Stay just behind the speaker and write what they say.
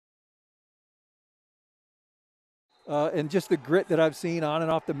and just the grit that I've seen on and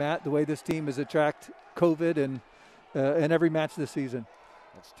off the mat, the way this team has attracted COVID and in every match this season.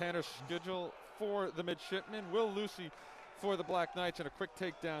 It's Tanner Schedule for the midshipmen, Will Lucy for the Black Knights, and a quick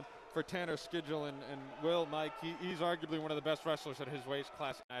takedown for Tanner Schedule. And Will, Mike, he's arguably one of the best wrestlers at his weight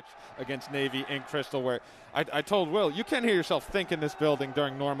class match against Navy in Crystal, where I told Will, you can't hear yourself think in this building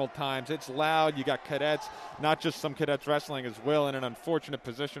during normal times. It's loud. You got cadets, not just some cadets wrestling, as Will in an unfortunate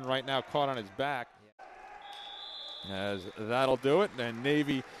position right now, caught on his back. As that'll do it, and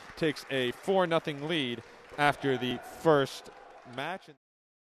Navy takes a 4-0 lead after the first match.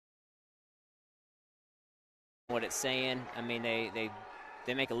 What it's saying, I mean, they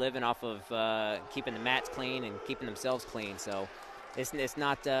make a living off of keeping the mats clean and keeping themselves clean, so it's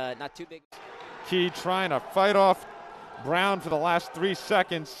not too big. Key trying to fight off Brown for the last 3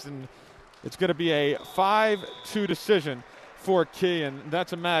 seconds, and it's going to be a 5-2 decision for Key, and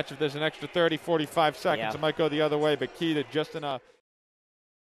that's a match. If there's an extra 30, 45 seconds, it might go the other way, but Key to just enough.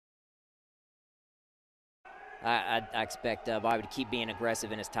 I expect Bobby to keep being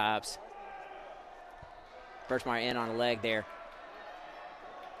aggressive in his tops. Birchmeyer in on a leg there.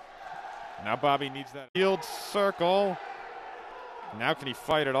 Now Bobby needs that field circle. Now can he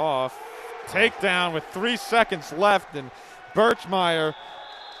fight it off? Takedown with 3 seconds left, and Birchmeyer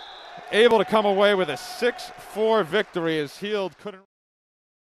able to come away with a 6-4 victory as Heald couldn't.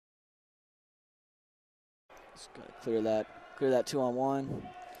 Just gotta clear that 2-on-1.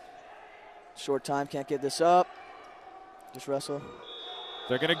 Short time, can't get this up. Just wrestle.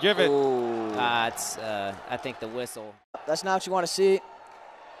 They're gonna give it. I think the whistle. That's not what you want to see.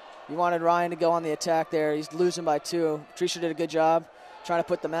 You wanted Ryan to go on the attack there. He's losing by 2. Tricia did a good job trying to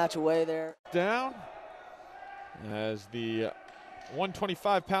put the match away there. Down as the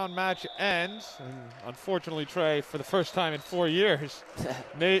 125-pound match ends. And unfortunately, Trey, for the first time in 4 years,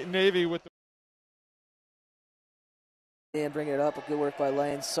 Navy with the. And bringing it up, a good work by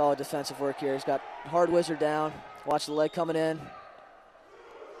Lane. Solid defensive work here. He's got Hard Wizard down. Watch the leg coming in.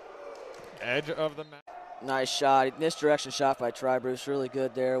 Edge of the match. Nice shot. Misdirection shot by Tri-Bruce. Really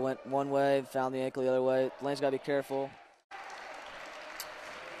good there. Went one way, found the ankle the other way. Lane's got to be careful.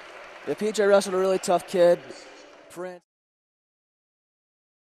 Yeah, PJ wrestled a really tough kid. Prince.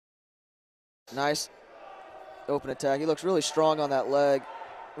 Nice open attack. He looks really strong on that leg.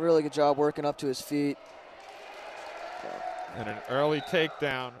 Really good job working up to his feet. And an early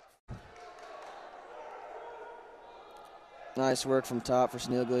takedown. Nice work from top for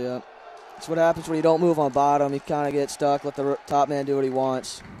Sniglia. That's what happens when you don't move on bottom. You kind of get stuck. Let the top man do what he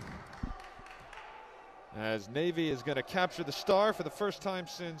wants. As Navy is going to capture the star for the first time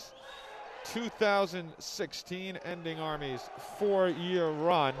since 2016, ending Army's 4-year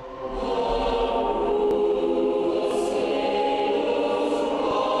run.